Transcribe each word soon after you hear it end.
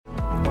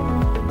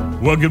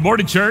Well, good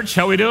morning, church.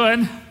 How we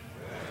doing?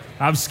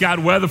 I'm Scott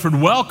Weatherford.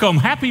 Welcome.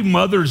 Happy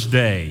Mother's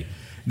Day.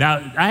 Now,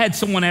 I had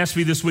someone ask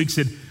me this week,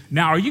 said,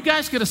 now, are you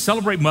guys going to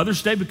celebrate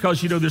Mother's Day?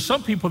 Because, there's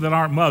some people that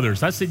aren't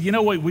mothers. I said, you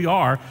know what, we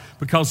are,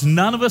 because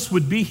none of us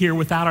would be here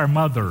without our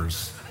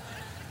mothers.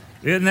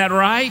 Isn't that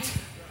right?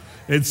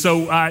 And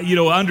so,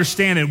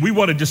 understand, and we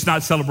want to just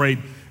not celebrate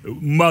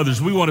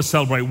mothers. We want to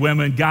celebrate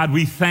women. God,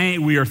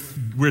 we're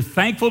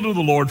thankful to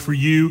the Lord for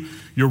you,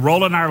 your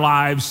role in our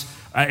lives.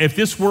 If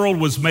this world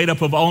was made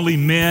up of only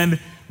men,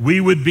 we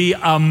would be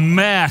a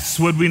mess,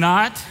 would we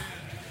not?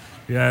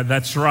 Yeah,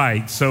 that's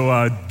right. So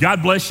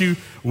God bless you.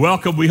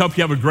 Welcome. We hope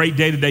you have a great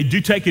day today.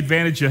 Do take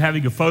advantage of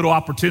having a photo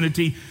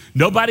opportunity.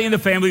 Nobody in the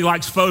family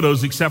likes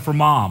photos except for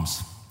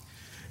moms.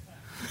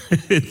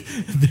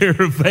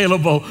 They're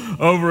available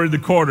over in the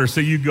corner,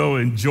 so you go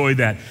enjoy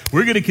that.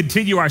 We're going to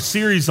continue our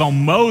series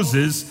on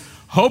Moses.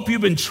 Hope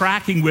you've been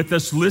tracking with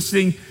us,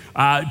 listening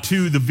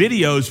to the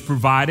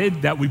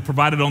videos that we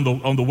provided on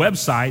the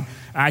website.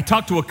 I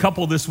talked to a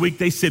couple this week.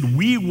 They said,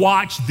 we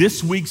watched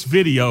this week's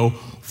video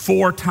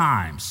 4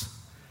 times.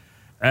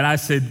 And I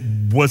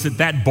said, was it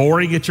that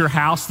boring at your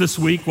house this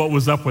week? What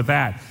was up with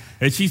that?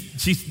 And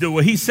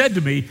he said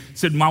to me,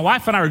 my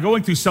wife and I are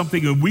going through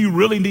something and we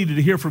really needed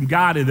to hear from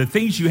God, and the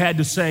things you had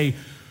to say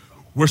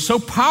were so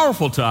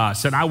powerful to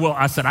us. And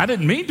I said, I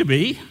didn't mean to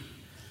be.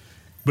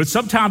 But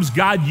sometimes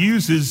God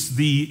uses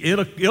the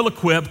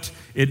ill-equipped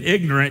and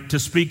ignorant to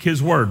speak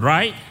his word,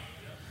 right?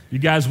 You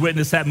guys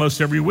witness that most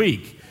every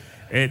week.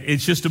 And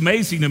it's just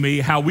amazing to me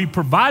how we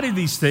provided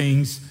these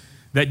things,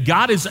 that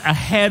God is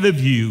ahead of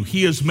you.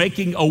 He is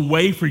making a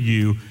way for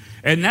you.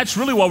 And that's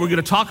really what we're going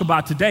to talk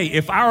about today.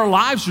 If our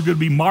lives are going to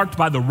be marked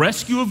by the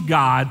rescue of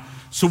God,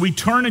 so we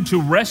turn into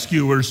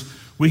rescuers,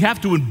 we have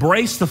to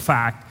embrace the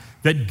fact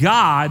that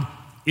God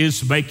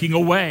is making a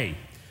way.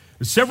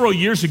 Several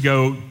years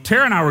ago,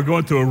 Tara and I were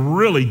going through a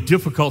really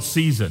difficult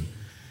season.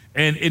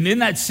 And in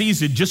that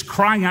season, just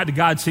crying out to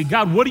God, saying,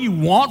 God, what do you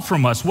want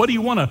from us? What do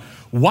you want to,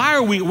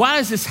 why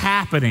is this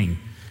happening?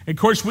 And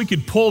of course, we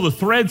could pull the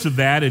threads of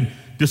that and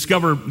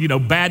discover,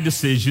 bad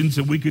decisions,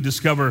 and we could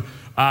discover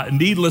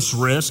needless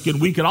risk,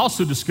 and we could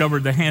also discover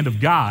the hand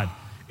of God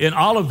in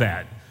all of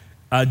that.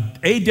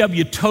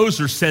 A.W.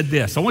 Tozer said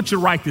this. I want you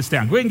to write this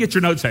down. Go ahead and get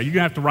your notes out. You're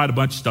going to have to write a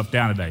bunch of stuff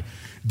down today.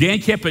 Dan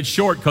kept it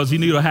short because he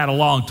knew I had a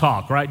long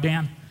talk. Right,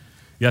 Dan?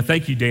 Yeah,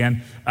 thank you,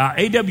 Dan.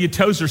 A.W.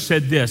 Tozer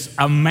said this: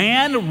 a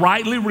man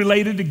rightly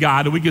related to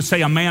God, and we could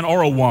say a man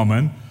or a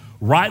woman,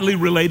 rightly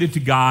related to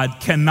God,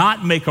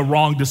 cannot make a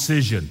wrong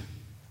decision.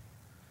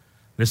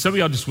 Now, some of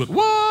y'all just went,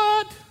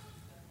 what?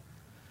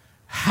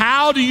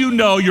 How do you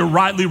know you're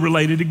rightly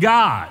related to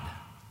God?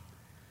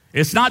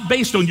 It's not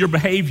based on your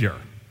behavior.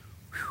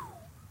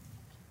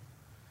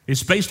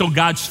 It's based on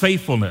God's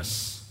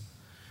faithfulness.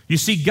 You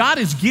see, God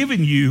has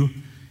given you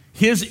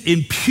his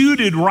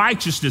imputed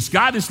righteousness.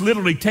 God has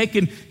literally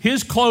taken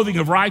his clothing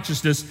of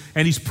righteousness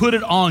and he's put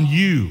it on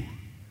you.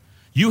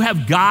 You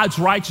have God's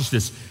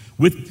righteousness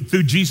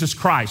through Jesus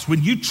Christ.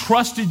 When you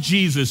trusted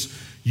Jesus,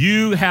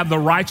 you have the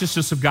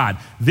righteousness of God.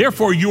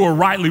 Therefore, you are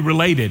rightly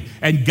related.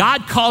 And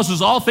God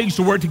causes all things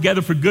to work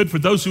together for good for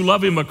those who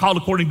love him and are called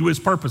according to his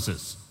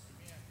purposes.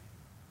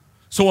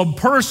 So a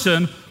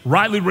person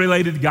rightly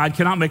related to God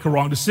cannot make a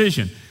wrong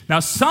decision. Now,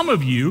 some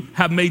of you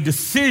have made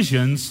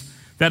decisions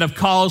that have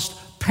caused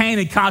pain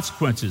and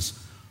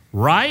consequences,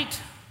 right?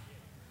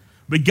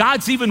 But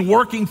God's even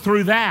working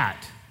through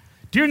that.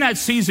 During that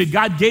season,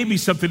 God gave me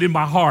something in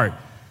my heart.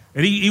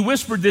 And he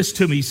whispered this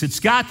to me. He said,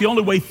 Scott, the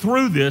only way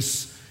through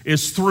this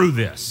is through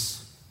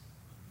this.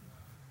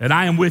 And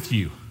I am with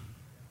you.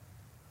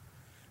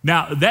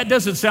 Now, that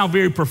doesn't sound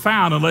very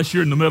profound unless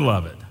you're in the middle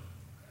of it.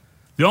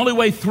 The only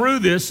way through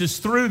this is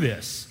through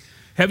this.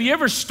 Have you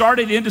ever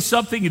started into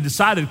something and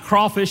decided to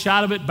crawfish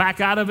out of it,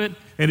 back out of it,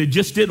 and it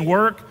just didn't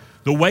work?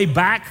 The way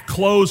back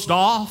closed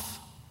off?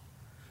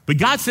 But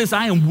God says,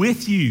 I am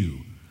with you.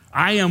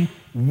 I am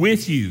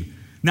with you.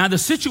 Now, the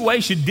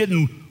situation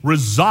didn't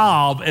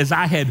resolve as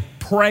I had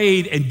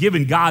prayed and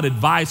given God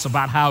advice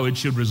about how it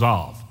should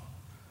resolve.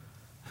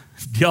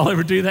 Do y'all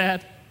ever do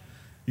that?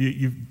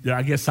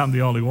 I guess I'm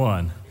the only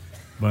one.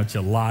 Bunch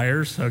of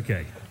liars.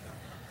 Okay.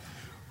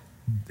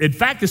 In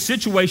fact, the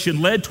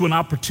situation led to an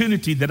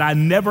opportunity that I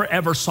never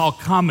ever saw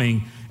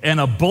coming and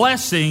a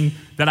blessing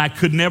that I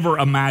could never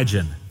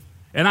imagine.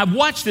 And I've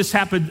watched this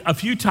happen a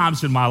few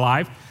times in my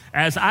life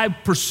as I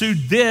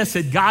pursued this,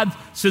 and God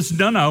says,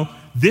 no,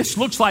 this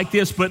looks like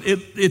this, but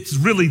it's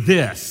really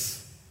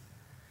this.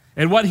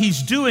 And what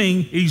he's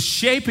doing, he's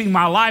shaping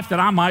my life that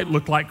I might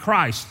look like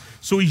Christ.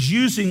 So he's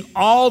using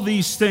all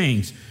these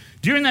things.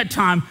 During that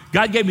time,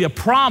 God gave me a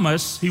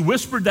promise. He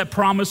whispered that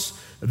promise.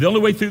 The only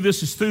way through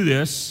this is through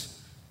this.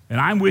 And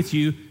I'm with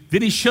you.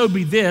 Then he showed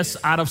me this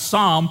out of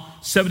Psalm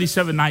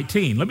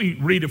 77:19. Let me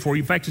read it for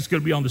you. In fact, it's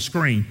going to be on the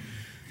screen.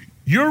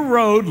 Your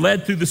road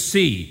led through the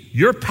sea,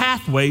 your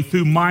pathway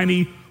through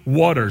mighty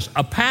waters,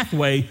 a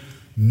pathway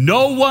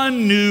no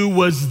one knew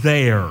was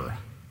there.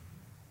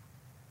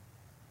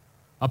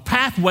 A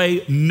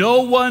pathway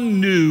no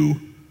one knew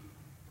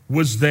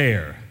was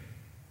there.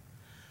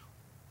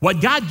 What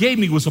God gave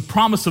me was a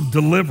promise of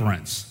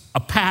deliverance,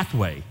 a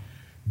pathway.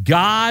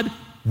 God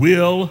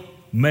will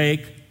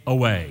make a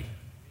way.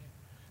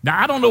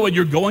 Now, I don't know what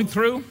you're going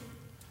through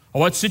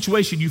or what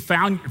situation you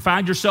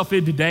find yourself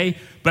in today,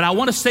 but I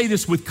want to say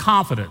this with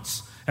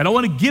confidence, and I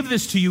want to give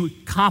this to you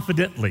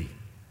confidently,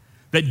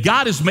 that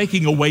God is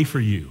making a way for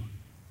you,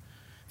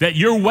 that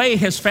your way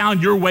has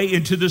found your way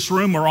into this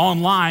room or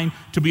online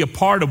to be a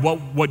part of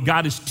what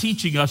God is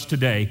teaching us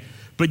today,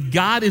 but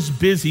God is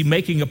busy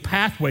making a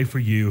pathway for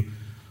you,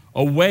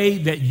 a way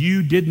that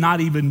you did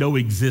not even know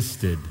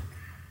existed.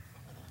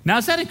 Now,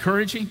 is that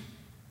encouraging?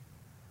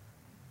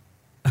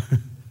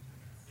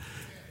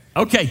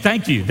 Okay,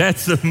 thank you.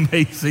 That's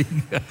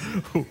amazing.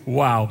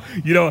 Wow.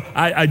 You know,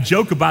 I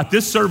joke about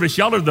this service.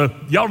 Y'all are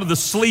the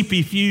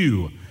sleepy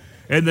few.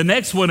 And the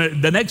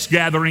next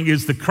gathering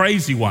is the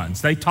crazy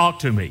ones. They talk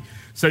to me.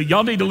 So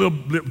y'all need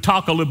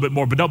talk a little bit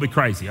more, but don't be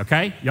crazy,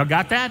 okay? Y'all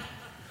got that?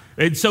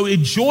 And so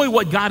enjoy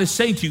what God is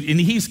saying to you. And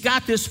he's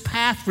got this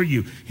path for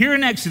you. Here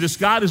in Exodus,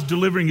 God is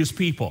delivering his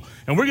people.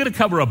 And we're going to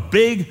cover a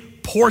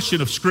big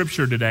portion of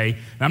Scripture today.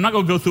 And I'm not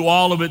going to go through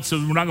all of it, so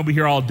we're not going to be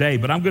here all day,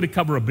 but I'm going to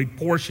cover a big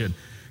portion.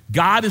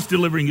 God is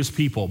delivering his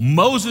people.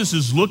 Moses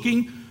is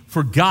looking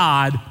for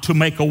God to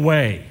make a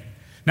way.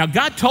 Now,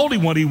 God told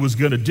him what he was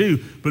going to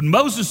do, but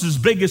Moses'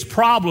 biggest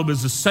problem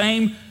is the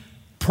same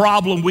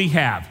problem we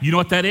have. You know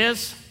what that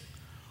is?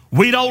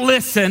 We don't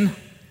listen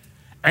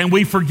and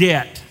we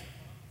forget.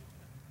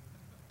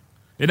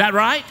 Isn't that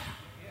right?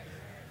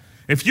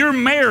 If you're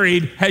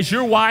married, if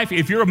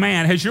you're a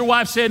man, has your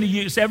wife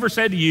ever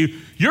said to you,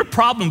 your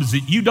problem is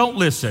that you don't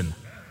listen?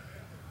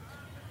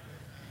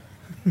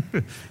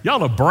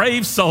 Y'all are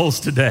brave souls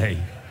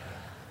today.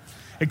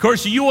 Of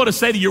course, you want to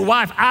say to your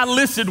wife, I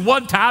listened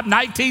one time,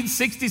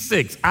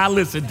 1966. I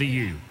listened to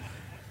you.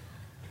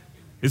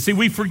 You see,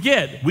 we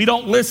forget. We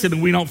don't listen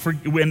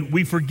and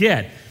we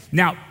forget.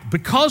 Now,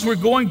 because we're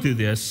going through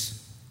this,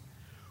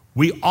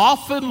 we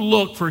often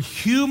look for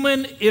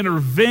human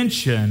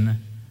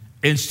intervention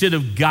instead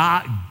of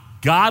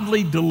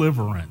godly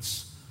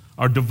deliverance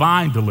or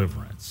divine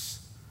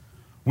deliverance.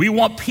 We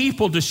want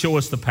people to show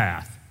us the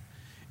path.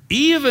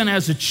 Even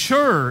as a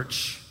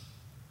church,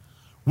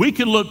 we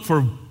can look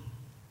for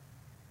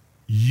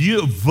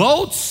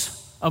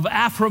votes of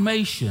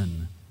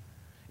affirmation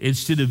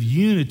instead of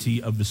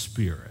unity of the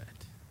Spirit.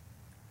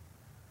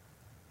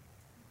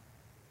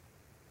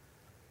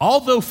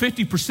 Although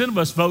 50% of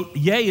us vote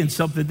yay in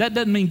something, that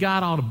doesn't mean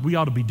we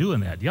ought to be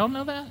doing that. Y'all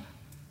know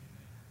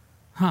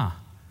that?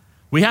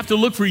 We have to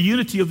look for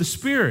unity of the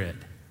Spirit.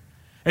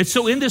 And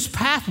so in this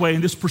pathway,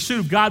 in this pursuit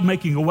of God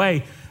making a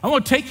way, I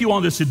want to take you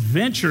on this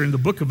adventure in the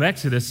book of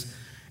Exodus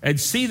and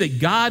see that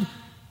God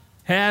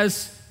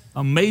has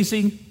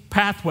amazing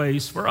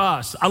pathways for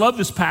us. I love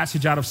this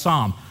passage out of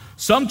Psalm.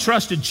 Some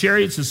trust in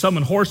chariots and some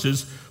in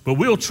horses, but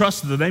we'll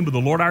trust in the name of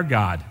the Lord our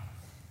God.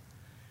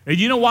 And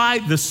you know why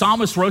the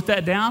psalmist wrote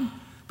that down?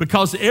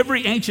 Because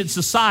every ancient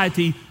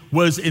society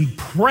was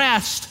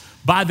impressed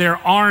by their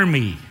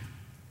army.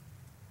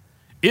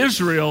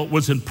 Israel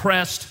was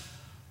impressed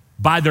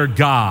by their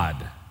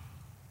God.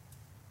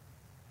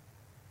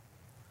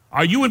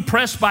 Are you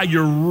impressed by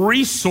your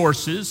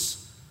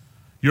resources,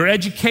 your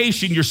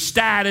education, your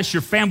status,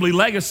 your family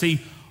legacy?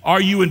 Are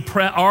you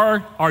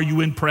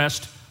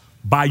impressed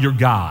by your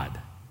God?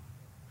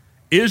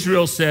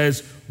 Israel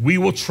says, we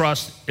will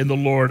trust in the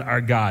Lord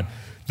our God.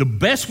 The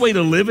best way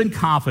to live in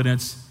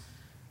confidence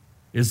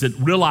is that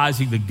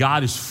realizing that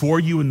God is for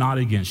you and not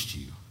against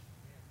you.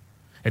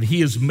 And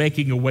he is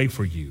making a way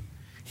for you.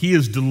 He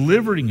is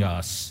delivering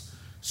us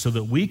so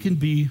that we can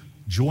be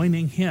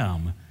joining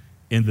him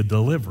in the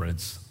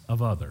deliverance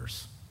of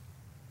others.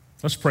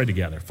 Let's pray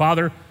together.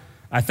 Father,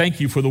 I thank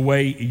you for the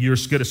way you're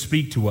going to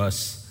speak to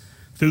us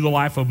through the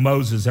life of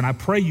Moses. And I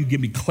pray you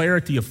give me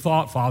clarity of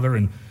thought, Father,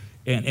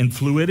 and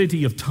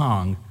fluidity of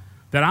tongue,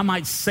 that I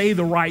might say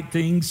the right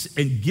things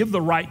and give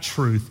the right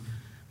truth,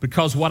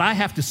 because what I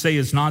have to say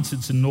is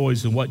nonsense and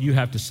noise, and what you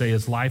have to say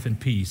is life and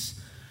peace.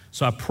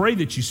 So I pray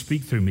that you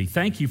speak through me.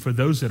 Thank you for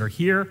those that are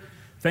here.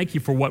 Thank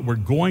you for what we're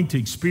going to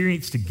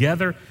experience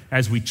together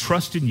as we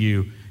trust in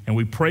you, and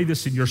we pray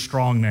this in your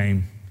strong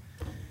name.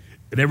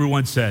 And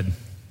everyone said,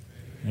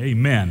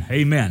 amen,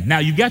 amen. Now,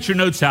 you got your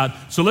notes out,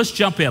 so let's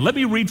jump in. Let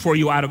me read for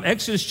you out of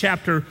Exodus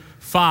chapter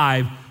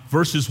 5,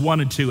 verses 1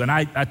 and 2. And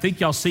I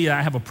think y'all see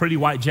I have a pretty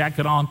white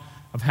jacket on.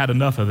 I've had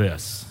enough of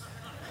this.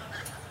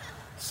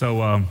 So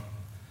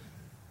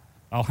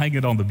I'll hang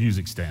it on the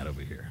music stand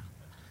over here.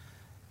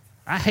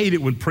 I hate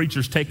it when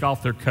preachers take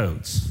off their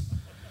coats,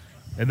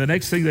 and the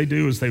next thing they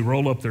do is they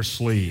roll up their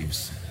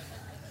sleeves.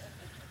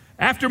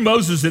 After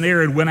Moses and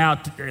Aaron went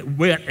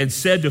and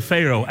said to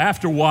Pharaoh,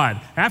 after what?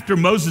 After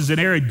Moses and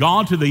Aaron had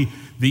gone to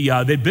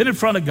they'd been in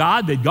front of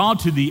God, they'd gone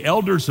to the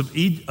elders of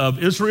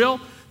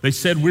Israel. They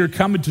said, we're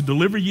coming to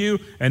deliver you,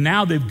 and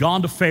now they've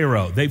gone to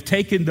Pharaoh. They've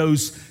taken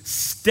those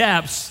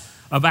steps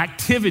of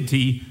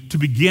activity to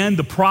begin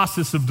the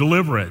process of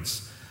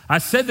deliverance. I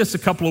said this a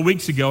couple of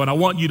weeks ago, and I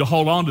want you to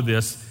hold on to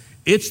this.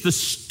 It's the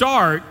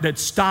start that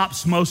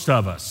stops most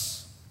of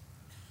us.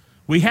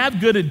 We have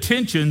good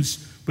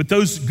intentions, but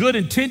those good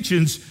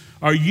intentions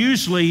are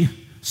usually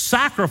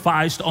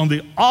sacrificed on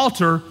the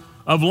altar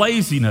of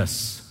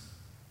laziness.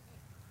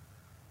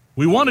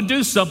 We want to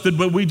do something,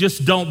 but we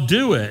just don't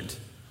do it.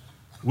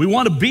 We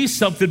want to be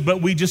something,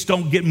 but we just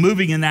don't get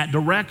moving in that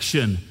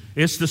direction.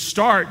 It's the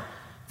start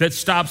that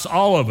stops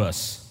all of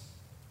us.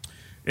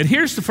 And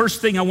here's the first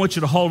thing I want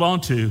you to hold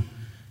on to.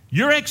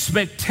 Your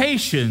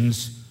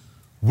expectations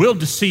will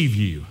deceive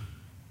you.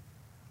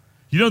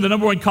 You know the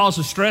number one cause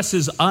of stress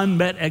is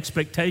unmet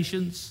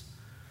expectations.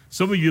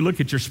 Some of you look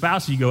at your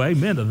spouse and you go,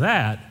 amen to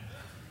that.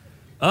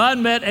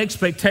 Unmet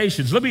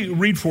expectations. Let me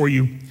read for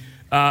you.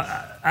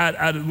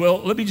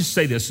 Well, let me just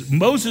say this.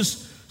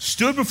 Moses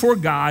stood before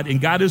God and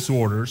got his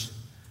orders.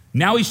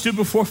 Now he stood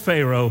before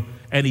Pharaoh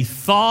and he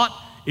thought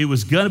it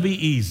was going to be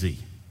easy.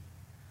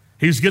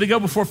 He was going to go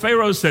before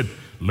Pharaoh and said,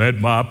 let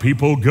my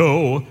people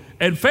go.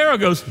 And Pharaoh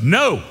goes,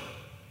 no.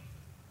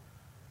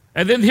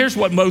 And then here's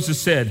what Moses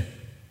said.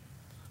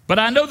 But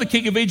I know the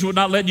king of Egypt will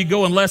not let you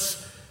go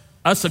unless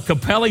us a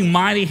compelling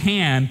mighty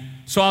hand.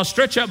 So I'll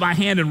stretch out my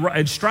hand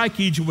and strike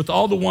Egypt with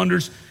all the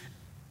wonders,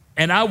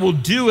 and I will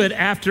do it.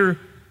 After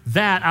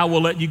that, I will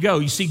let you go.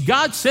 You see,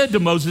 God said to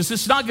Moses,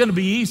 it's not going to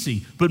be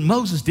easy, but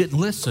Moses didn't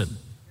listen.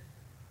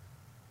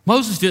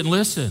 Moses didn't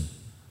listen.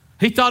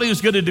 He thought he was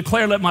going to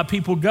declare, let my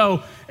people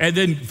go, and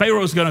then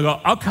Pharaoh was going to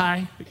go,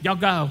 okay, y'all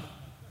go.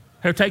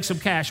 Here, take some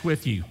cash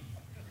with you.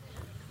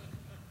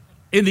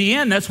 In the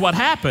end, that's what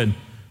happened,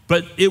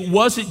 but it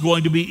wasn't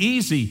going to be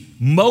easy.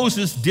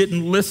 Moses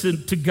didn't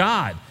listen to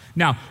God.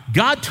 Now,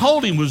 God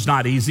told him it was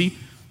not easy,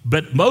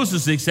 but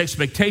Moses'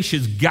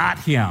 expectations got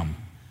him.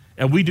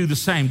 And we do the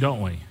same,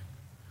 don't we?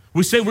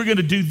 We say we're going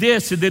to do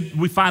this, and then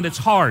we find it's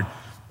hard.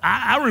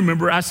 I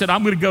remember I said,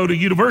 I'm going to go to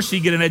university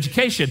and get an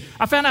education.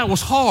 I found out it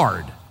was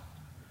hard.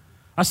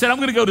 I said, I'm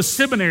going to go to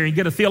seminary and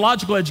get a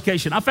theological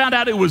education. I found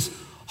out it was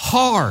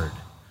hard.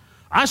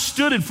 I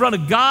stood in front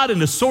of God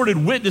and assorted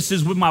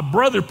witnesses with my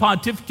brother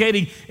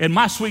pontificating and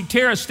my sweet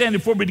Tara standing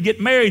for me to get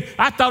married.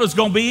 I thought it was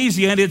going to be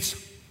easy, and it's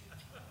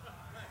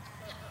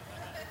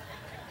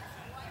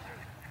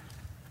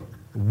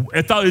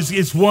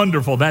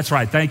wonderful. That's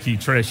right. Thank you,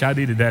 Trish. I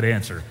needed that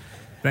answer.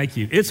 Thank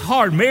you. It's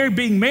hard.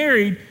 Being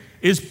married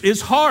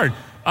is hard.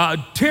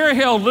 Tara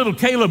held little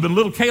Caleb and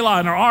little Kayla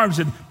in her arms,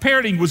 and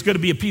parenting was going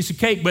to be a piece of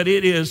cake, but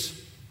it is.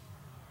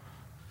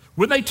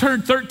 When they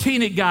turned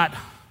 13, it got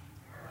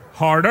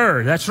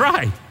harder. That's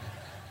right.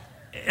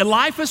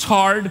 Life is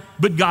hard,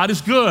 but God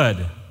is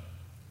good.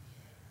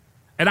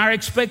 And our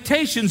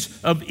expectations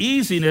of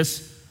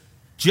easiness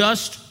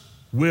just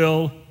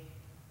will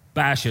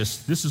bash us.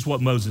 This is what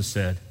Moses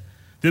said.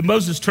 Then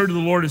Moses turned to the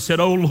Lord and said,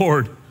 oh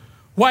Lord,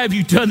 why have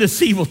you done this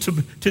evil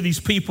to these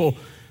people?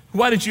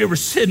 Why did you ever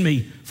send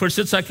me? For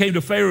since I came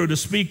to Pharaoh to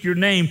speak your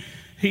name,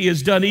 he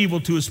has done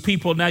evil to his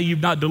people. Now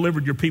you've not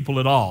delivered your people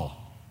at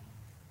all.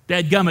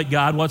 Dadgummit,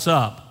 God, what's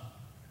up?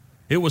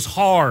 It was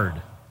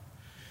hard.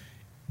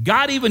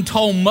 God even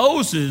told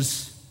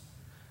Moses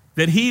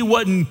that he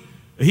wouldn't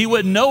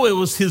know it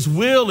was his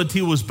will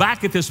until he was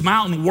back at this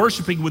mountain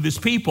worshiping with his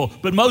people.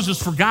 But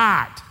Moses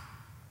forgot.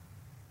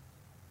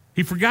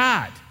 He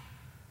forgot.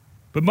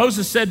 But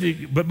Moses said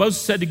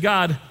to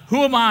God,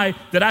 who am I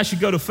that I should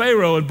go to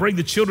Pharaoh and bring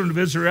the children of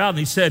Israel out? And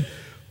he said,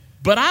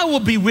 but I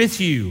will be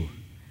with you.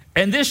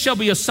 And this shall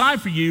be a sign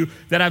for you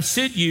that I've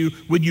sent you.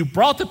 When you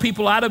brought the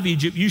people out of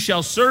Egypt, you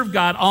shall serve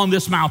God on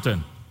this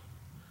mountain.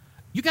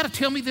 You got to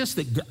tell me this,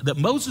 that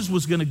Moses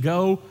was going to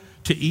go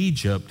to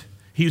Egypt.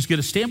 He was going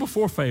to stand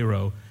before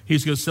Pharaoh. He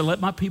was going to say,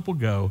 let my people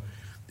go.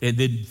 And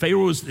then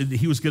Pharaoh was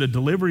going to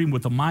deliver him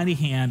with a mighty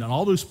hand and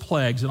all those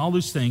plagues and all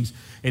those things.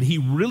 And he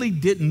really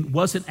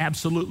wasn't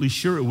absolutely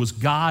sure it was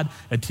God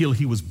until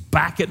he was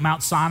back at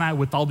Mount Sinai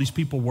with all these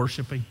people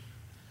worshiping.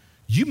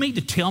 You mean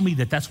to tell me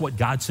that that's what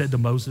God said to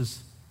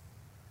Moses?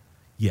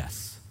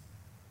 Yes.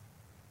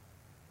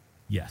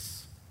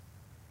 Yes.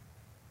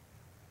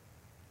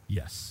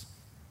 Yes.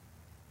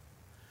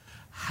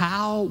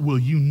 How will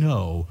you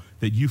know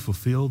that you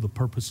fulfill the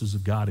purposes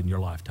of God in your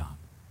lifetime?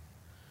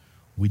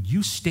 When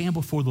you stand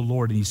before the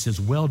Lord and he says,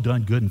 well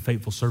done, good and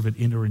faithful servant,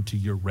 enter into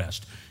your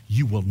rest,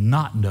 you will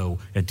not know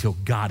until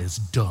God is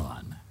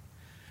done.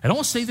 And I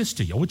want to say this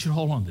to you. I want you to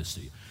hold on to this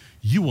to you.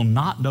 You will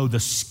not know the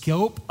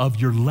scope of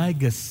your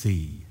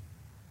legacy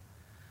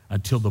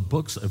until the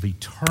books of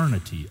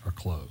eternity are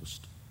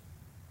closed.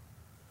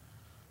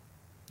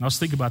 I was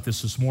thinking about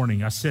this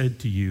morning. I said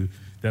to you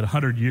that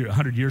 100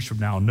 years from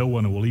now, no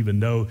one will even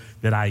know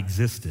that I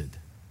existed.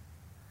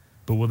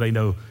 But will they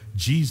know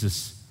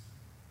Jesus'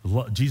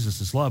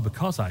 love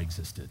because I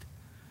existed?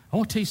 I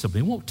want to tell you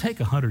something. It won't take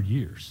 100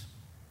 years.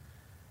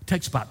 It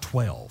takes about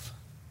 12.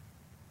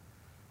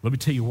 Let me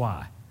tell you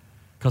why.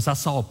 Because I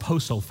saw a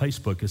post on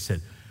Facebook that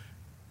said,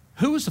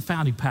 who was the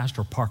founding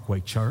pastor of Parkway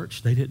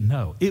Church? They didn't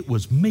know. It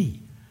was me.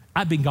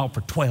 I've been gone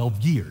for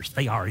 12 years.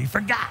 They already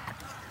forgot.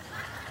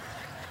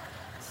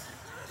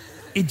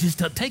 It just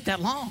doesn't take that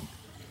long.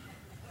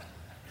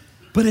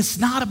 But it's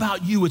not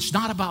about you. It's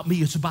not about me.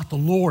 It's about the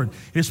Lord.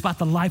 It's about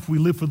the life we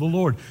live for the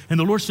Lord. And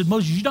the Lord said,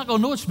 Moses, you're not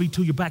going to know it's me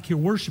until you're back here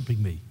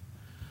worshiping me.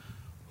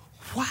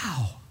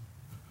 Wow.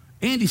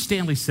 Andy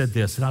Stanley said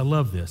this, and I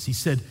love this. He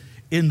said,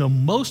 in the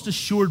most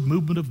assured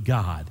movement of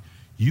God,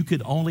 you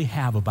could only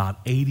have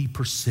about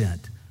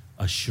 80%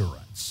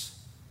 assurance.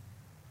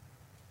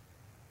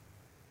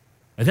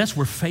 And that's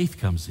where faith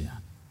comes in.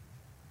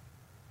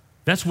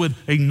 That's when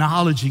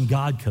acknowledging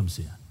God comes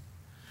in.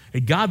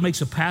 And God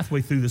makes a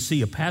pathway through the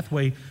sea, a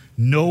pathway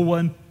no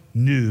one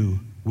knew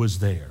was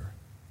there.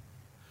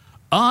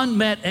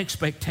 Unmet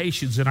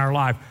expectations in our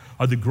life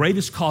are the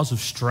greatest cause of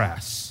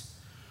stress.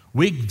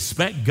 We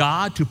expect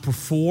God to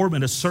perform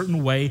in a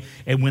certain way,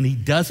 and when he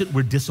doesn't,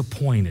 we're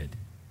disappointed.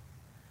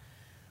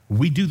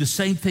 We do the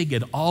same thing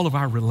in all of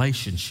our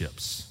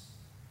relationships.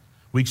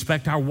 We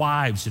expect our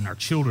wives and our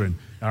children,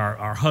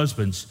 our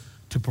husbands,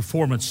 to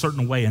perform in a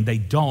certain way, and they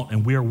don't,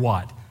 and we're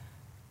what?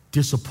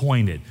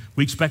 Disappointed.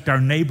 We expect our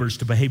neighbors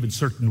to behave in a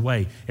certain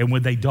way, and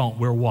when they don't,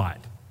 we're what?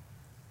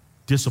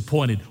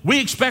 Disappointed. We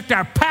expect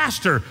our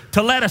pastor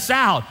to let us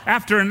out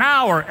after an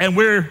hour, and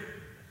we're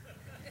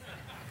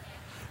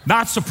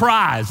not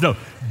surprised. No,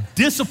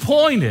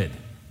 disappointed.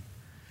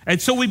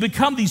 And so we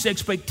become these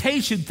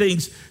expectation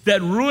things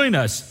that ruin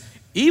us.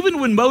 Even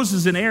when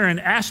Moses and Aaron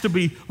asked to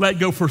be let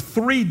go for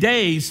 3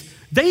 days,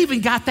 they even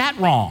got that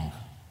wrong.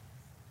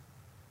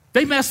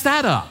 They messed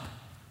that up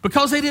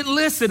because they didn't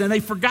listen and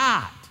they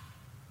forgot.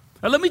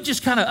 Now, let me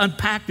just kind of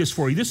unpack this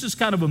for you. This is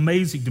kind of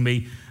amazing to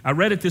me. I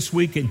read it this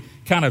week and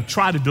kind of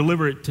tried to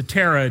deliver it to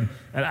Tara,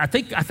 and I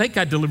think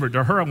I delivered it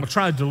to her. I'm going to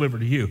try to deliver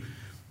it to you.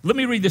 Let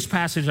me read this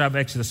passage out of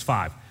Exodus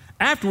 5.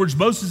 Afterwards,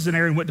 Moses and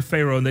Aaron went to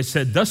Pharaoh, and they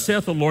said, "Thus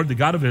saith the Lord, the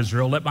God of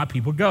Israel, let my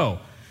people go,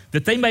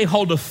 that they may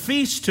hold a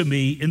feast to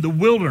me in the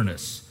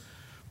wilderness."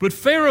 But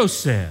Pharaoh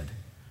said,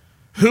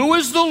 "Who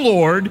is the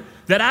Lord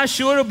that I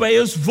should obey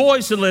his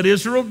voice and let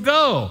Israel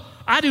go?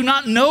 I do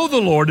not know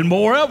the Lord, and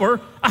moreover,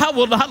 I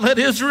will not let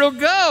Israel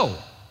go."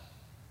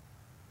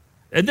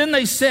 And then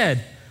they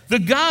said, "The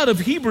God of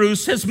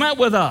Hebrews has met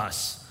with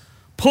us.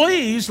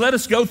 Please let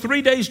us go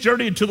 3 days'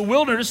 journey into the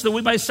wilderness that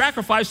we may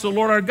sacrifice to the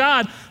Lord our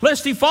God,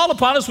 lest he fall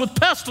upon us with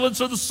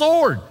pestilence or the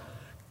sword."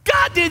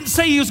 God didn't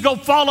say he was going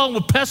to fall on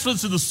with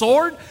pestilence and the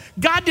sword.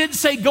 God didn't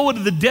say go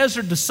into the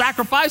desert to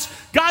sacrifice.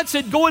 God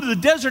said go into the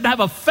desert and have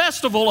a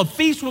festival, a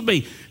feast with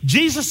me.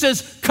 Jesus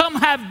says, come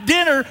have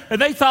dinner.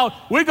 And they thought,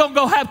 we're going to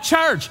go have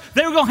church.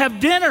 They were going to have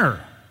dinner.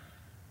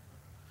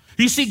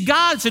 You see,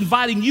 God's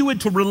inviting you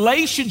into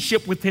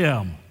relationship with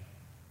him.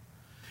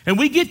 And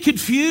we get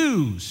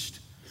confused.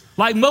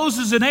 Like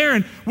Moses and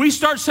Aaron, we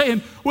start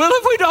saying, well,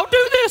 if we don't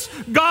do this,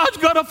 God's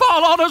going to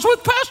fall on us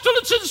with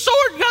pestilence and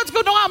sword. God's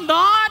going, no, I'm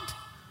not.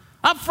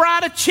 I'm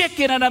fried a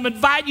chicken and I'm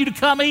inviting you to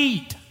come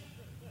eat.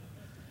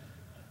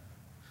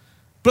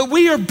 But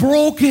we are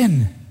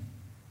broken.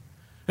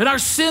 And our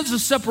sins have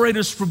separated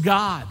us from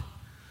God.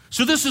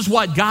 So this is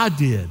what God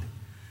did.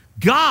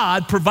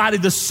 God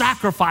provided the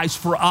sacrifice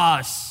for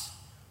us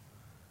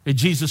in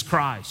Jesus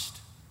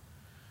Christ.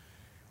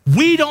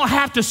 We don't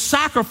have to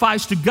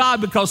sacrifice to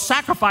God because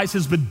sacrifice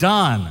has been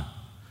done.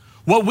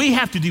 What we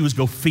have to do is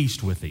go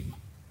feast with him.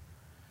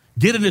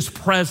 Get in his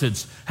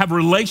presence, have a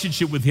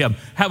relationship with him,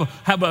 have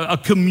a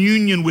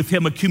communion with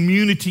him, a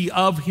community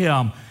of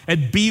him,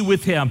 and be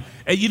with him.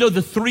 And you know,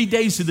 the 3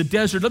 days in the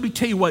desert, let me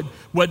tell you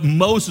what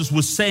Moses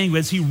was saying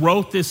as he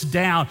wrote this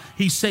down.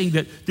 He's saying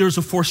that there's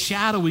a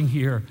foreshadowing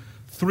here.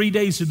 3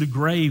 days in the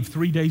grave,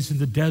 3 days in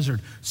the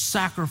desert,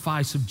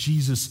 sacrifice of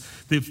Jesus,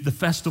 the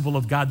festival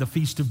of God, the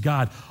feast of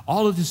God.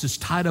 All of this is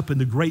tied up in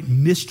the great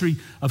mystery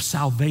of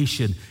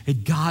salvation.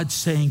 And God's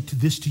saying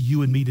to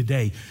you and me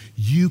today,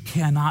 you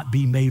cannot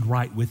be made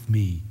right with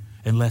me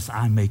unless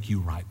I make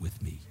you right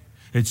with me.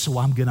 And so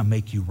I'm going to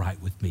make you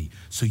right with me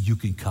so you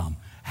can come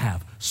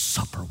have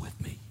supper with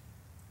me.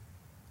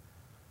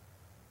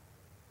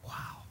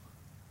 Wow.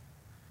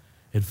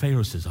 And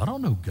Pharaoh says, I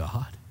don't know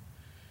God.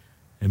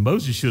 And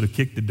Moses should have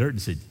kicked the dirt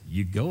and said,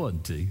 you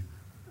going to?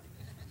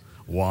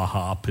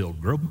 Waha,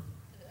 pilgrim.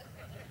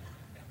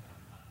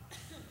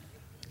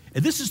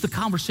 And this is the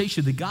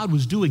conversation that God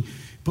was doing.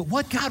 But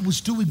what God was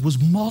doing was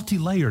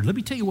multi-layered. Let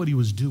me tell you what he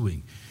was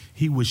doing.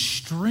 He was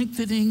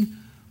strengthening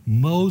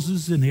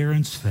Moses and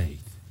Aaron's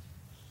faith.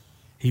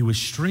 He was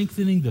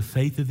strengthening the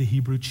faith of the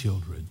Hebrew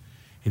children.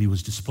 And he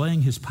was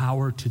displaying his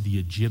power to the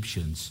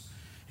Egyptians.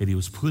 And he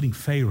was putting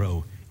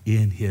Pharaoh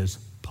in his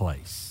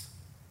place.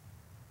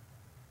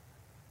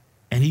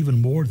 And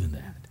even more than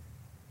that,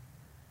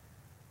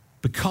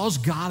 because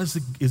God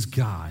is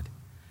God,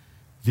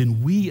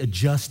 then we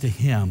adjust to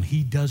him.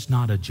 He does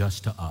not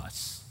adjust to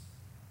us.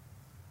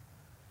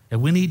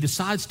 And when he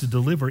decides to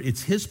deliver,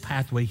 it's his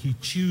pathway he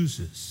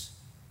chooses.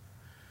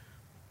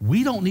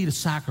 We don't need a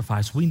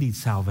sacrifice. We need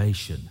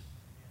salvation.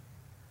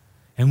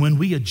 And when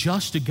we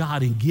adjust to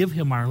God and give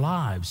him our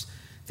lives,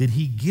 then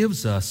he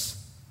gives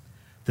us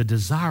the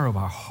desire of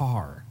our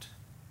heart.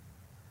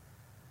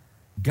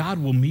 God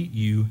will meet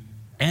you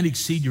and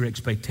exceed your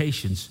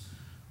expectations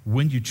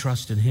when you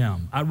trust in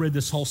him. I read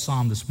this whole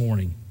psalm this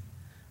morning,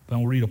 but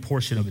I'll read a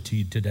portion of it to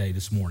you today,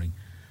 this morning.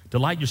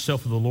 Delight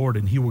yourself in the Lord,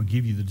 and he will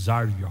give you the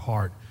desire of your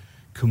heart.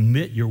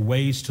 Commit your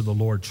ways to the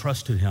Lord,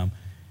 trust in him,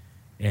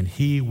 and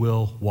he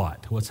will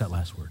what? What's that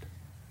last word?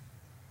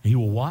 He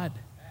will what?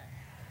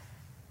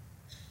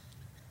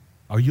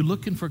 Are you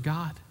looking for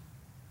God?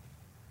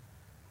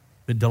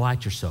 Then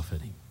delight yourself in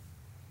him.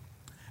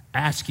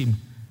 Ask him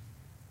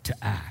to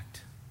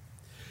act.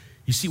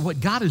 You see, what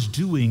God is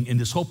doing in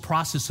this whole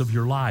process of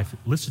your life,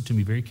 listen to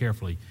me very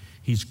carefully,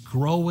 he's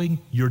growing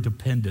your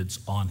dependence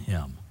on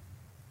him.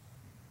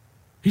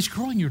 He's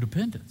growing your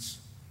dependence.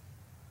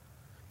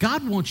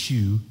 God wants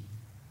you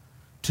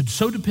to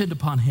so depend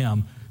upon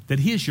him that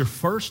he is your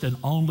first and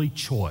only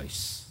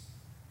choice.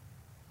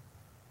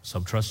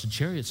 Some trust in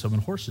chariots, some in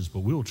horses, but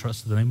we will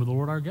trust in the name of the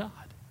Lord our God.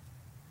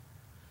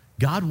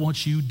 God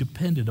wants you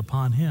dependent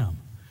upon him.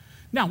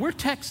 Now, we're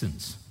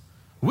Texans.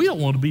 We don't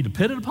want to be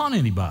dependent upon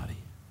anybody.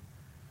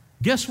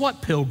 Guess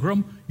what,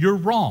 pilgrim? You're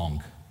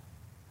wrong.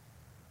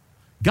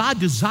 God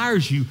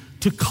desires you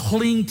to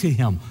cling to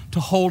him, to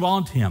hold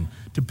on to him,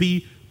 to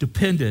be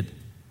dependent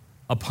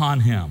upon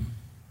him.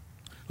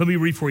 Let me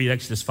read for you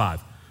Exodus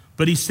 5.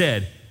 But he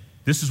said,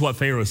 this is what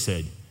Pharaoh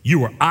said,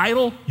 you are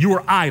idle, you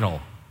are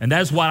idle. And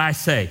that's what I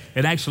say.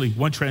 And actually,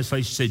 one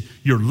translation said,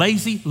 you're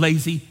lazy,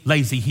 lazy,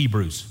 lazy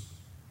Hebrews.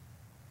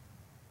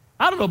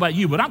 I don't know about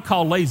you, but I'm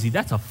called lazy.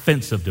 That's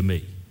offensive to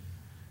me.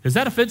 Is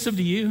that offensive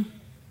to you?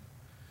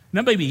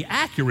 That may be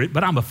accurate,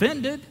 but I'm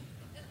offended.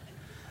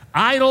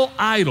 Idle,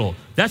 idle.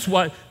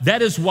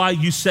 That is why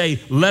you say,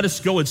 let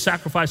us go and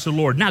sacrifice the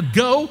Lord. Now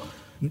go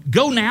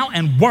now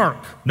and work.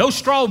 No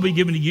straw will be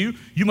given to you.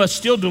 You must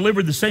still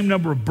deliver the same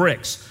number of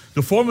bricks.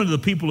 The foreman of the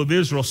people of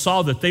Israel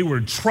saw that they were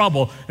in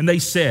trouble, and they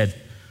said,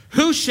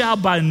 who shall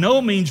by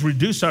no means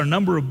reduce our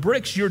number of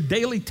bricks, your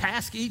daily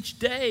task each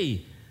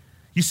day?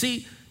 You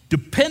see,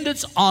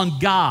 dependence on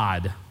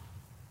God,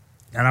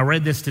 and I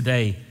read this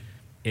today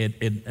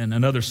in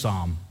another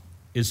psalm,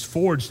 is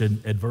forged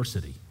in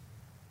adversity.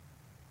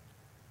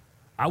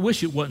 I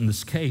wish it wasn't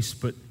this case,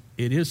 but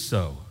it is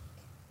so.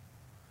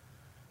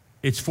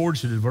 It's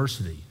forged in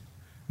adversity.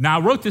 Now,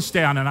 I wrote this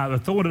down, and I'm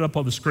throwing it up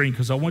on the screen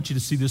because I want you to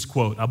see this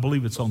quote. I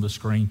believe it's on the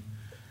screen.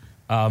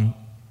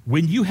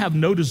 When you have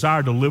no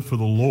desire to live for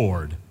the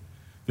Lord,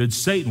 then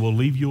Satan will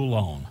leave you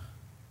alone.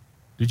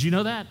 Did you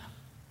know that?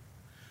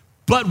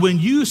 But when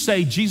you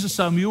say, Jesus,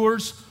 I'm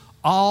yours,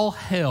 all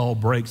hell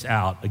breaks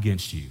out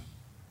against you.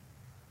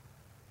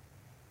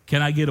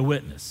 Can I get a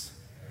witness?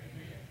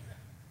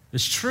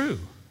 It's true.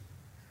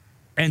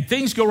 And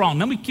things go wrong.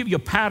 Let me give you a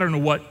pattern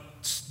of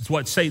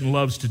what Satan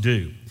loves to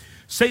do.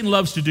 Satan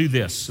loves to do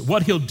this.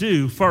 What he'll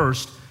do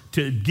first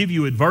to give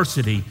you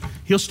adversity,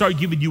 he'll start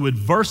giving you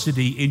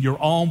adversity in your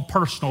own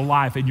personal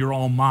life, in your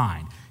own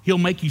mind. He'll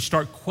make you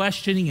start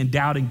questioning and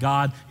doubting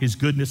God, his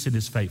goodness, and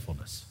his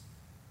faithfulness.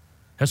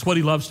 That's what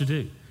he loves to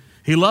do.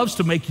 He loves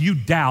to make you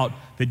doubt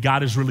that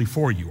God is really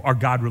for you or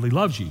God really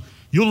loves you.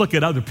 You'll look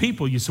at other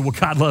people, you say, well,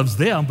 God loves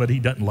them, but he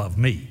doesn't love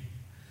me.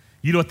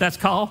 You know what that's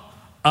called?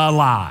 A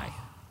lie.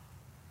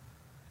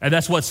 And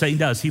that's what Satan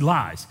does. He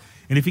lies.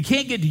 And if he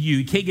can't get to you,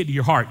 he can't get to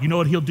your heart, you know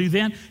what he'll do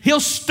then? He'll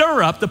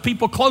stir up the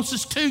people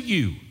closest to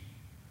you.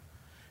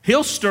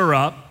 He'll stir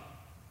up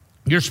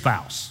your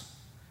spouse.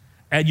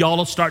 And y'all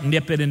will start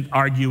nipping and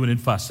arguing and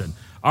fussing.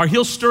 Or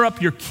he'll stir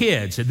up your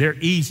kids, and they're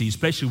easy,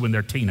 especially when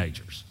they're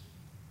teenagers.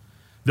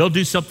 They'll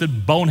do something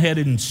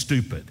boneheaded and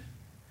stupid.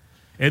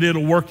 And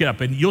it'll work it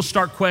up. And you'll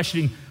start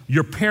questioning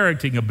your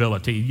parenting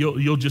ability.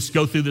 You'll just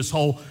go through this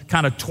whole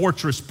kind of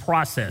torturous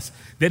process.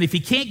 Then if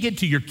he can't get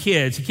to your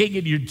kids, he can't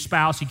get to your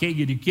spouse, he can't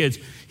get to your kids,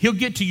 he'll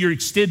get to your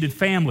extended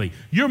family.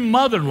 Your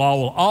mother-in-law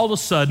will all of a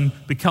sudden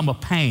become a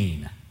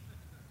pain.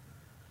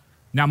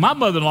 Now, my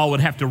mother-in-law would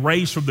have to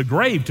raise from the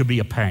grave to be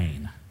a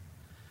pain.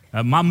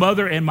 My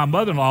mother and my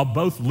mother-in-law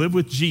both live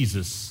with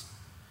Jesus.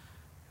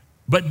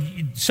 But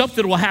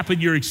something will happen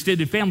to your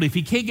extended family. If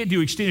he can't get to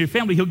your extended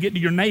family, he'll get to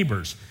your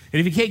neighbors. And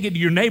if he can't get to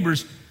your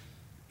neighbors,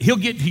 he'll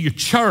get to your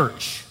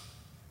church.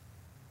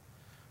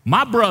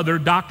 My brother,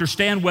 Dr.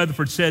 Stan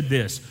Weatherford, said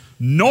this: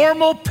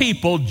 normal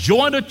people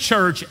join a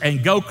church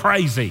and go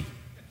crazy.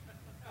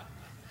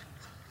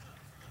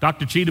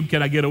 Dr. Cheatham,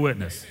 can I get a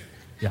witness?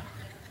 Yeah.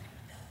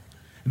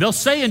 They'll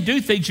say and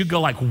do things you go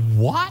like,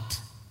 what?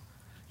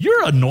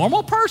 You're a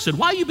normal person.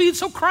 Why are you being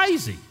so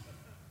crazy?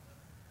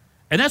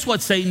 And that's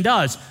what Satan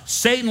does.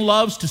 Satan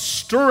loves to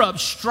stir up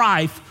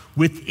strife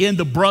within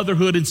the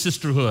brotherhood and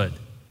sisterhood.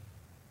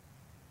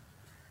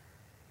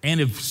 And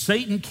if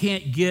Satan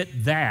can't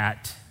get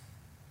that,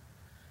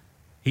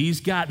 he's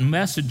got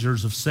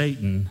messengers of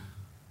Satan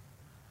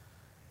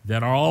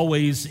that are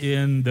always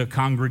in the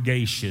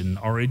congregation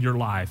or in your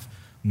life.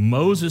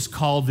 Moses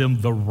called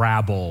them the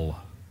rabble.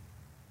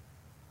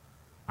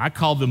 I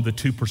call them the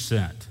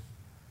 2%.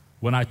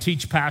 When I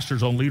teach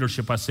pastors on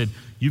leadership, I said,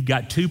 you've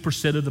got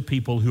 2% of the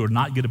people who are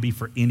not going to be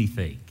for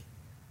anything.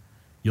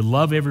 You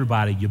love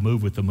everybody, you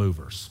move with the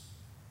movers.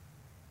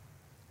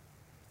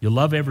 You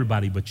love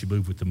everybody, but you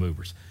move with the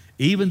movers.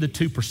 Even the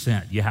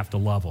 2%, you have to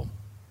love them.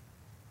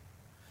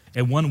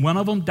 And when one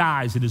of them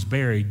dies and is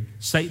buried,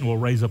 Satan will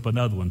raise up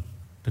another one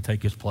to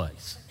take his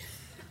place.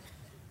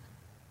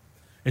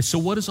 And so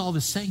what is all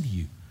this saying to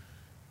you?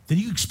 That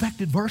you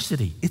expect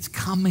adversity. It's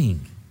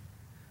coming.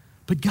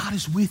 But God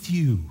is with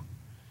you.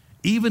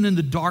 Even in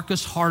the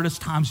darkest,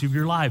 hardest times of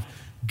your life,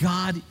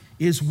 God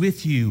is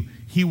with you.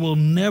 He will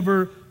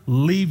never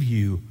leave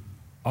you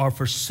or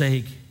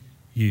forsake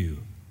you.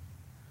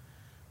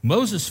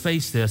 Moses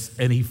faced this,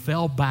 and he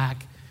fell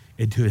back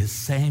into his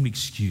same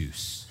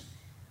excuse.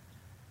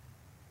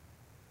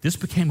 This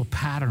became a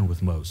pattern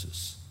with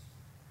Moses.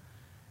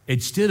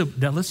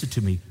 Now listen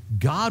to me,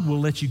 God will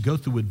let you go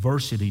through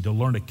adversity to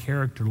learn a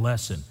character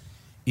lesson.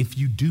 If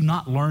you do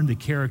not learn the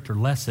character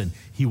lesson,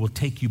 he will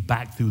take you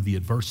back through the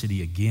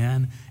adversity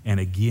again and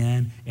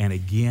again and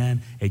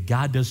again. And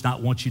God does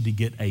not want you to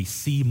get a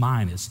C-.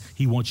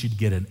 He wants you to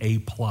get an A+.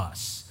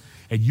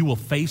 And you will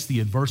face the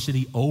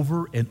adversity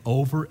over and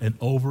over and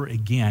over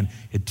again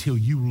until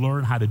you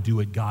learn how to do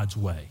it God's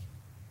way.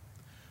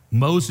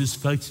 Moses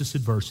faced this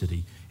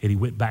adversity, and he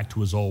went back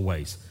to his old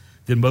ways.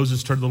 Then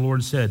Moses turned to the Lord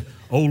and said,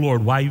 "Oh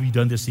Lord, why have you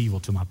done this evil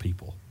to my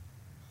people?"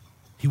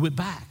 He went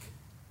back.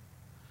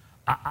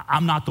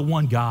 I'm not the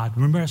one, God.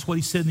 Remember, that's what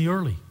he said in the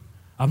early.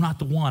 I'm not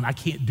the one. I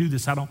can't do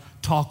this. I don't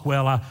talk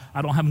well.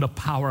 I don't have enough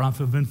power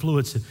of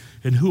influence.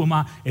 And who am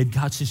I? And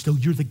God says, no,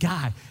 you're the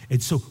guy.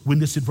 And so when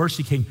this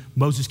adversity came,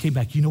 Moses came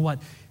back. You know what?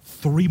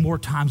 3 more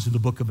times in the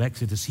book of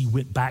Exodus, he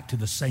went back to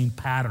the same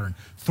pattern.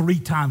 3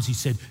 times he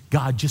said,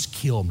 God, just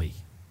kill me.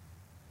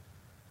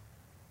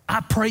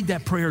 I prayed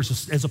that prayer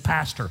as a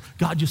pastor.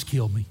 God, just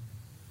kill me.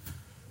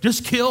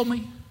 Just kill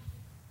me.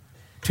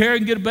 Terry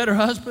can get a better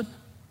husband.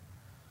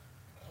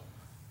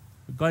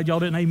 Glad y'all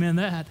didn't amen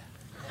that.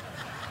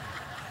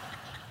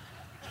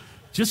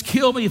 Just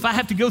kill me if I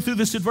have to go through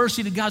this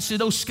adversity. And God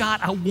said, oh, Scott,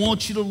 I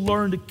want you to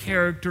learn the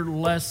character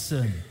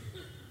lesson.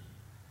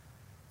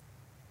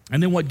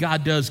 And then what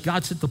God does,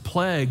 God sent the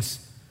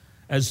plagues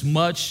as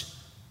much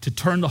to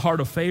turn the heart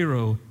of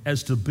Pharaoh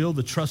as to build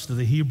the trust of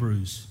the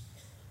Hebrews.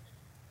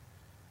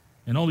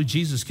 And only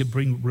Jesus can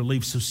bring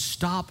relief. So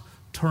stop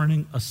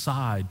turning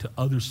aside to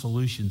other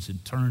solutions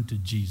and turn to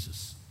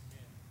Jesus.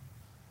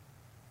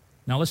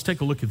 Now let's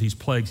take a look at these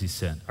plagues he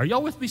sent. Are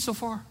y'all with me so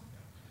far?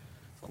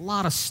 A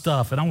lot of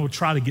stuff, and I'm going to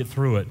try to get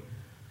through it.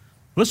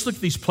 Let's look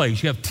at these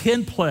plagues. You have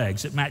 10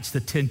 plagues that match the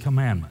 10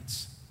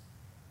 commandments.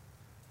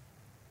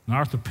 And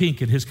Arthur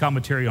Pink, in his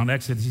commentary on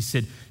Exodus, he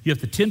said, you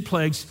have the 10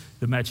 plagues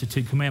that match the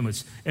 10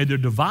 commandments, and they're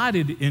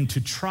divided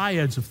into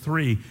triads of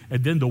 3,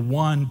 and then the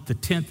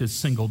 10th is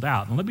singled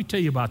out. And let me tell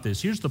you about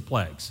this. Here's the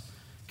plagues.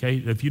 Okay,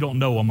 if you don't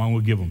know them, I'm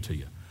going to give them to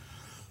you.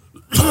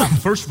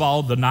 First of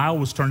all, the Nile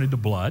was turned into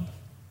blood.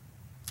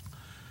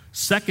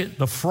 Second,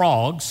 the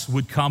frogs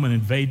would come and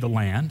invade the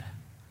land.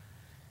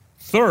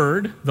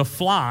 Third, the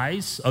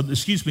lice.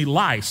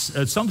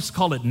 Some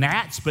call it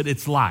gnats, but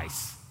it's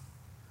lice.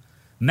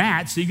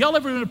 Gnats, have y'all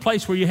ever been in a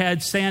place where you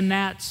had sand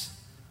gnats?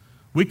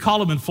 We call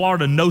them in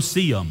Florida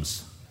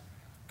no-see-ums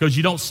because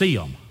you don't see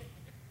them.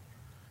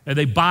 And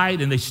they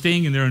bite and they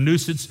sting and they're a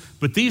nuisance.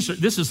 But this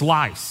is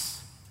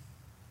lice.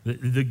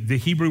 The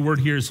Hebrew word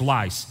here is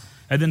lice.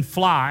 And then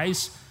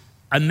flies.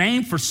 A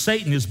name for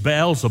Satan is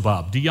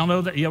Beelzebub. Do y'all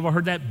know that? You ever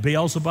heard that?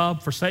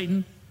 Beelzebub for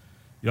Satan?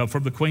 You know,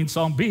 from the Queen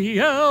song,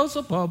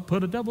 Beelzebub,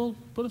 put a devil,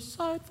 put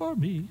aside for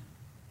me,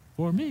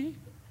 for me,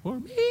 for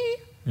me.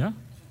 Yeah.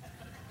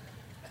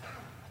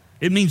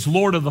 It means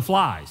Lord of the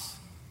Flies.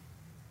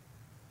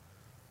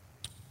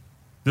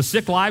 The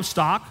sick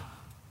livestock,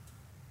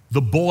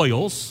 the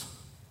boils,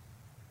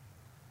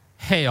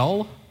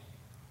 hail,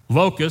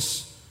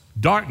 locusts,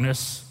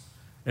 darkness,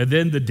 and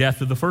then the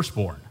death of the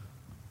firstborn.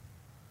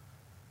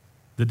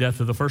 The death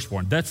of the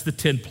firstborn. That's the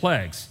 10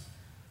 plagues.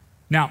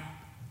 Now,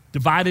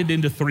 divided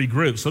into 3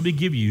 groups. Let me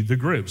give you the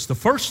groups. The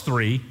first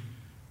 3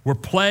 were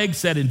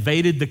plagues that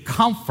invaded the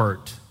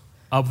comfort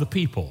of the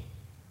people.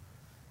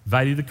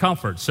 Invaded the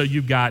comfort. So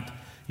you got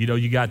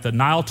the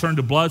Nile turned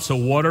to blood, so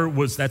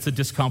that's a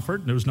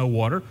discomfort. There was no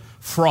water.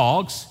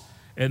 Frogs,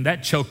 and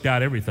that choked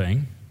out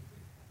everything.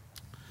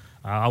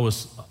 I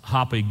was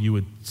hopping, you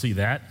would see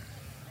that.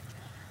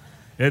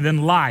 And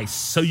then lice.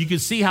 So you can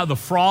see how the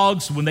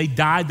frogs, when they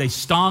died, they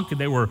stunk and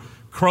they were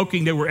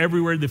croaking. They were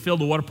everywhere. They filled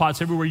the water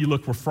pots. Everywhere you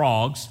look were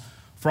frogs.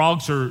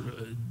 Frogs are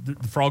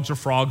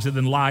frogs, and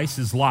then lice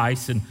is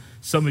lice. And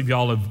some of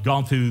y'all have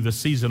gone through the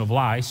season of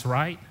lice,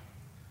 right?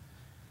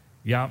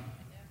 Yeah.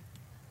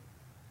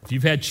 If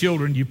you've had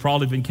children, you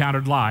probably have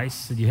encountered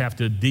lice, and you have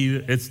to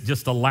deal. It's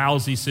just a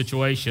lousy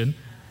situation.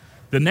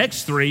 The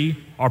next 3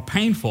 are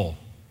painful.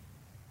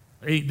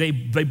 They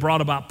brought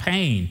about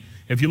pain.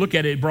 If you look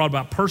at it, it brought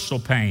about personal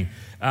pain.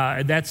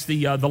 That's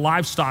the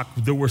livestock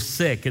that were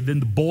sick, and then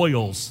the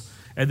boils,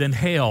 and then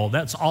hail.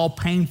 That's all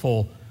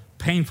painful.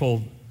 It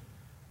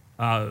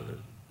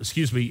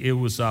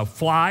was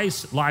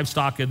flies,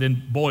 livestock, and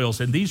then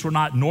boils. And these were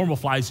not normal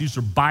flies. These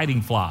were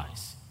biting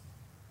flies.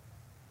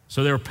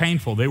 So they were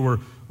painful. They were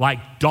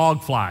like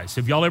dog flies.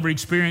 Have y'all ever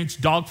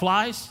experienced dog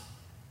flies?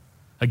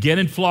 Again,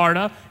 in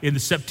Florida, in the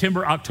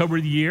September, October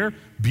of the year,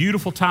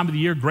 beautiful time of the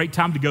year, great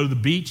time to go to the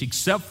beach,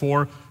 except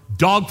for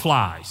dog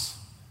flies.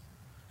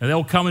 And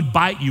they'll come and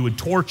bite you and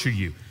torture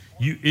you.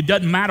 It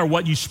doesn't matter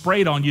what you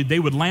sprayed on you. They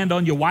would land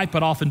on you, wipe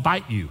it off, and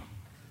bite you.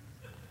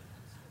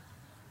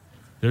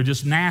 They're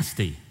just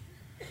nasty.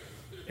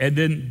 And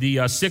then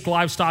the sick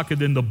livestock,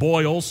 and then the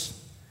boils.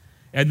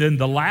 And then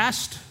the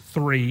last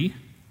 3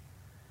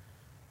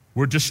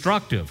 were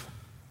destructive.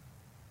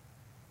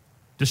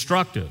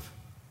 destructive.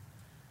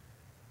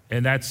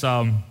 And that's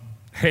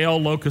hail,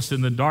 locust,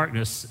 and the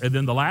darkness. And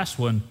then the last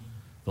one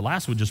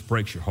just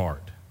breaks your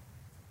heart.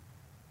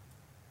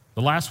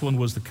 The last one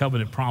was the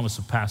covenant promise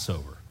of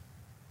Passover,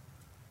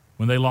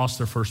 when they lost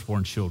their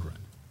firstborn children.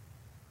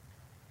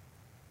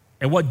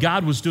 And what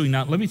God was doing,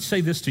 now let me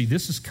say this to you,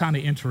 this is kind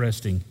of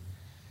interesting.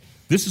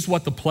 This is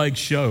what the plague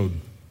showed.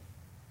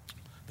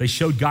 They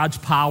showed God's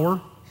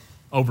power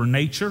over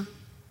nature.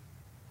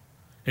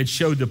 It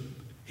showed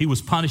he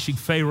was punishing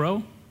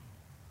Pharaoh.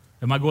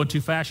 Am I going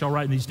too fast? Y'all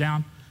writing these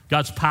down?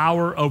 God's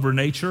power over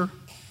nature.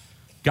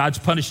 God's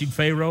punishing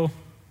Pharaoh.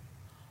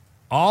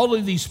 All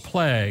of these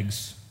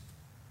plagues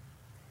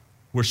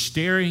were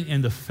staring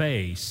in the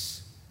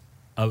face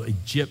of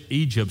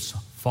Egypt's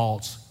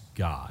false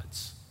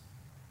gods.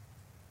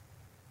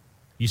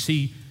 You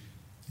see,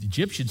 the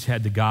Egyptians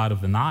had the god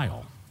of the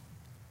Nile.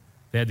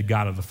 They had the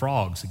god of the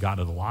frogs, the god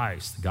of the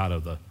lice, the god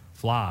of the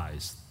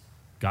flies,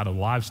 god of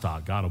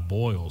livestock, god of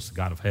boils, the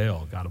god of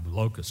hail, god of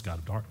locusts, god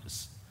of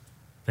darkness.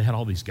 They had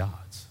all these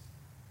gods.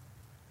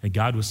 And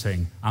God was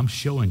saying, I'm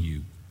showing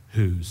you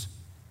who's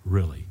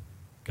really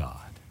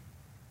God,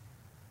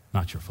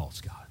 not your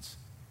false gods.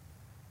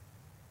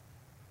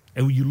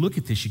 And when you look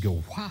at this, you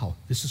go, wow,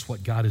 this is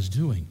what God is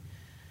doing.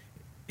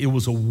 It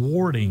was a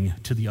warning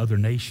to the other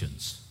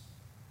nations.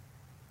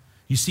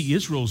 You see,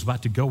 Israel was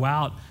about to go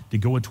out to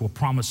go into a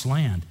promised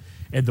land.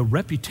 And the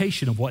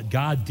reputation of what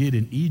God did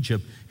in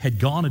Egypt had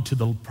gone into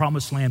the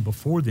promised land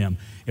before them.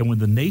 And when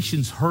the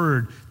nations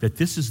heard that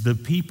this is the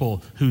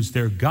people whose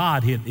their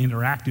God had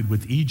interacted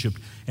with Egypt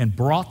and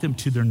brought them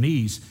to their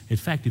knees. In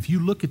fact, if you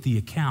look at the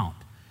account,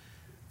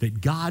 that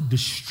God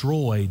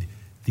destroyed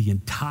the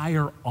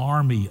entire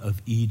army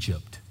of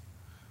Egypt,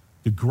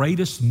 the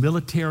greatest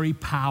military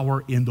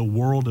power in the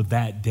world of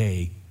that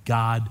day,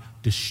 God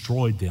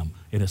destroyed them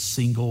in a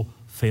single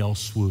fell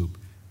swoop,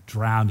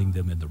 drowning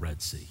them in the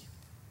Red Sea.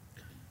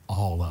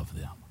 All of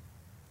them.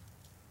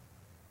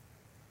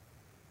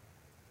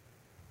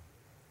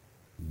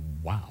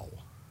 Wow.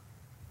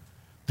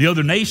 The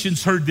other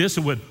nations heard this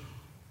and went,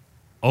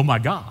 oh my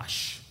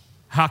gosh,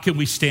 how can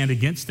we stand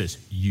against this?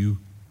 You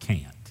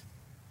can't.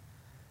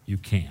 You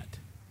can't.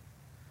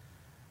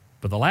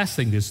 But the last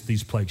thing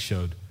these plagues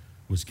showed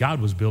was God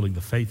was building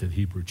the faith of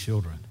Hebrew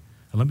children.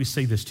 And let me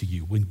say this to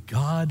you. When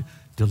God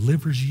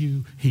delivers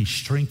you, he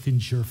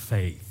strengthens your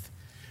faith.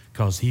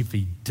 Because if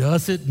he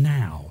does it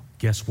now,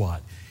 guess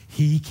what?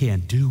 He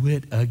can do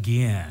it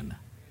again.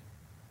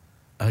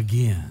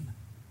 Again.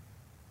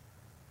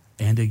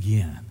 And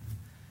again.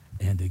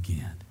 And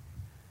again.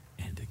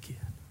 And again.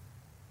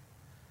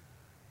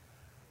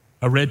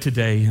 I read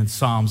today in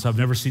Psalms, I've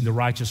never seen the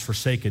righteous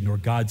forsaken, nor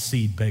God's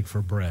seed beg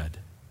for bread.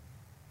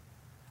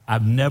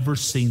 I've never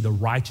seen the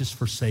righteous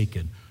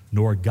forsaken,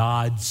 nor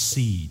God's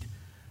seed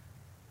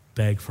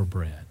beg for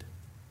bread.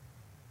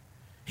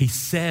 He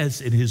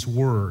says in his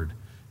word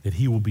that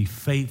he will be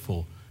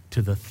faithful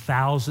to the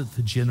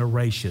 1,000th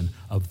generation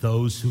of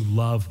those who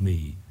love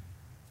me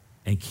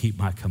and keep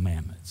my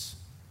commandments.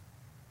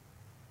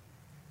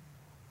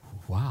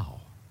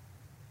 Wow.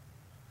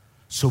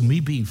 So me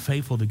being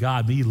faithful to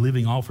God, me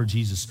living all for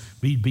Jesus,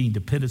 me being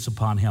dependent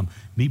upon him,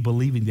 me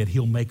believing that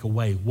he'll make a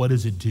way, what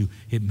does it do?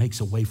 It makes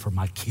a way for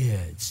my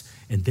kids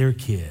and their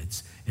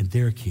kids and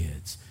their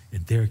kids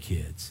and their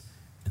kids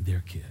and their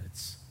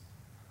kids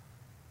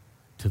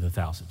to the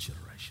 1,000th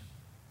generation.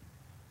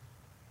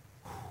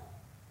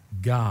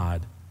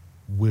 God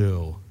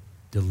will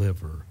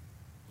deliver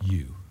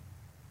you.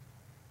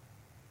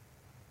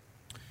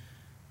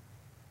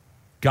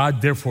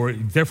 God, therefore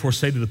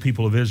say to the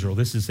people of Israel,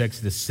 this is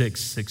Exodus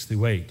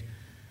 6:6-8.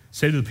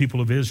 Say to the people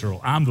of Israel,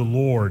 I'm the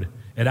Lord,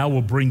 and I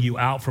will bring you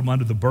out from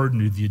under the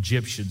burden of the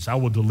Egyptians. I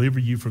will deliver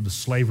you from the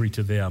slavery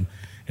to them,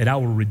 and I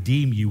will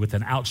redeem you with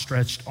an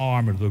outstretched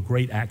arm and the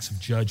great acts of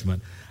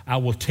judgment. I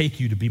will take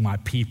you to be my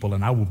people,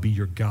 and I will be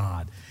your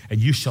God. And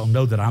you shall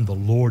know that I'm the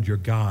Lord your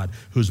God,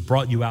 who has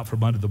brought you out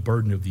from under the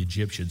burden of the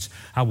Egyptians.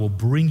 I will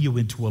bring you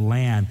into a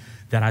land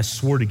that I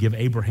swore to give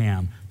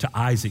Abraham, to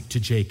Isaac, to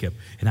Jacob,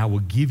 and I will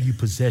give you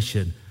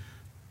possession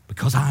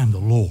because I am the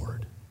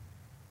Lord.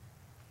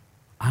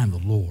 I am the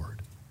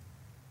Lord.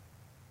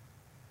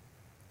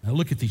 Now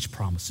look at these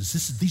promises.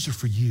 These are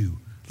for you.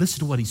 Listen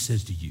to what he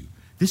says to you.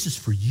 This is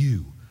for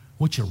you. I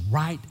want you to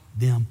write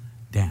them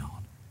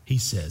down. He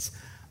says,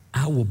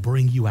 I will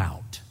bring you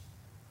out.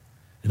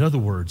 In other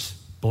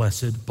words,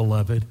 blessed,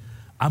 beloved,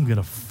 I'm going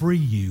to free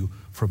you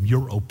from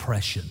your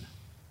oppression.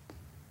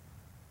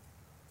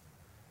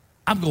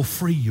 I'm going to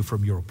free you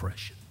from your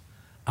oppression.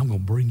 I'm going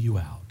to bring you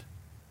out.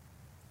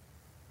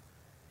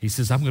 He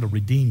says, I'm going to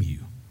redeem you.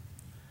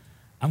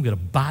 I'm going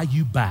to buy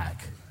you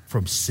back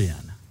from sin.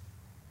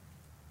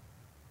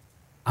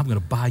 I'm going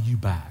to buy you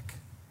back.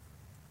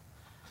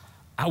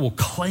 I will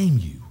claim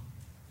you.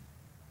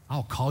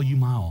 I'll call you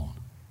my own.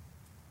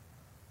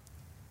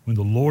 When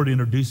the Lord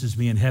introduces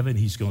me in heaven,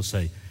 he's going to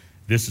say,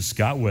 this is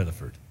Scott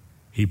Weatherford.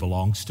 He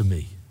belongs to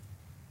me.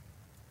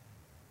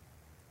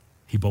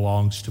 He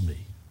belongs to me.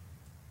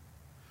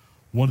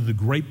 One of the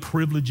great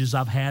privileges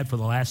I've had for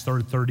the last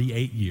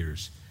 38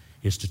 years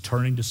is to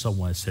turning to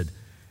someone and said,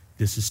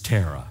 this is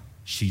Tara.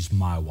 She's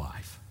my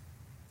wife.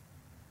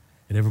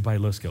 And everybody,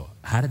 let's go.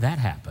 How did that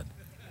happen?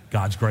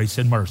 God's grace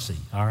and mercy,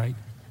 all right?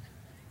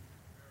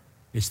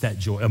 It's that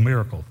joy, a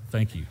miracle.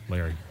 Thank you,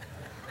 Larry.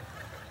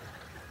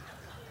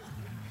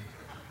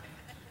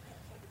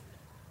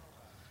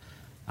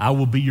 I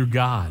will be your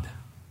God.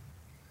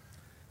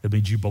 That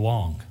means you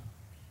belong.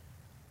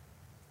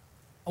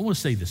 I want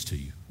to say this to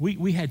you.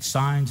 We had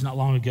signs not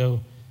long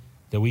ago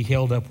that we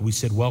held up. We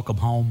said, welcome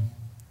home.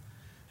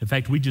 In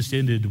fact, we just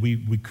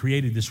we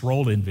created this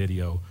roll-in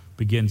video,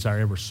 begins our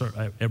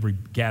every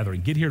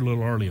gathering. Get here a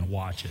little early and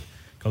watch it,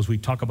 because we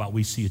talk about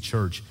we see a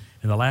church,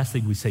 and the last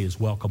thing we say is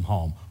welcome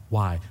home.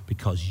 Why?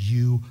 Because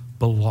you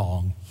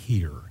belong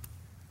here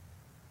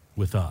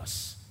with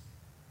us.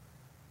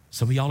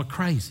 Some of y'all are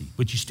crazy,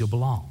 but you still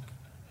belong.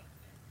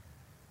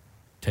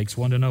 Takes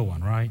one to know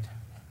one, right?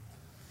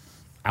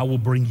 I will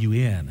bring you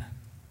in.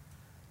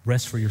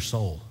 Rest for your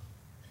soul.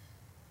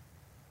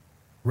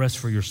 Rest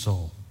for your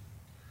soul.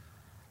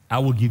 I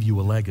will give you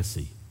a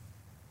legacy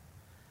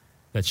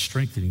that's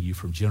strengthening you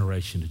from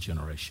generation to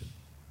generation.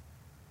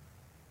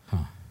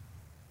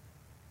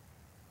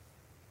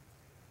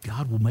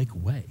 God will make a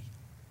way.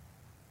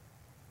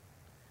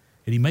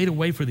 And he made a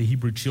way for the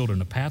Hebrew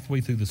children, a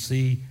pathway through the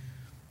sea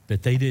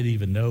that they didn't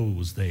even know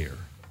was there.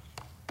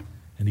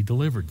 And he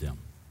delivered them.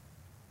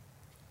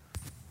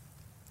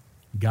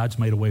 God's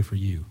made a way for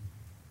you.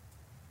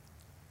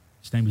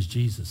 His name is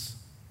Jesus.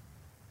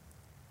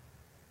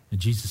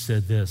 And Jesus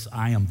said this,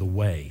 I am the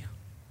way.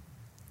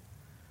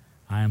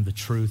 I am the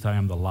truth. I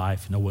am the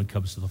life. No one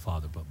comes to the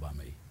Father but by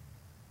me.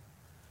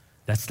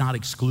 That's not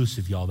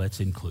exclusive, y'all. That's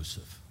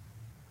inclusive.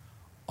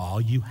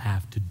 All you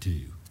have to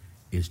do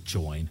is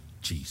join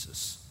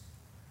Jesus.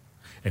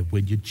 And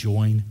when you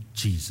join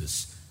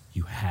Jesus,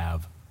 you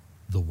have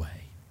the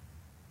way.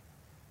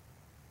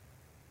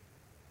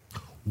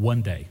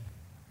 One day,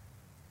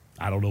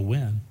 I don't know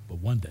when, but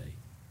one day,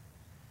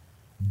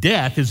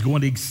 death is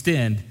going to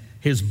extend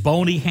his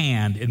bony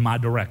hand in my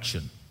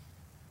direction.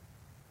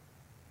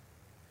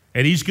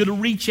 And he's going to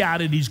reach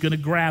out and he's going to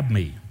grab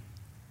me.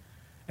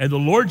 And the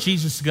Lord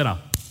Jesus is going to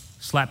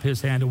slap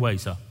his hand away.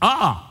 So,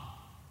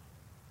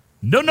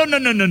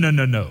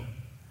 No.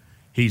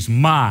 He's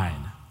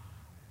mine.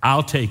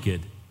 I'll take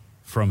it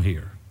from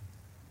here.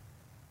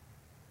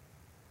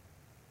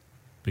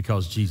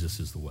 Because Jesus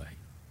is the way.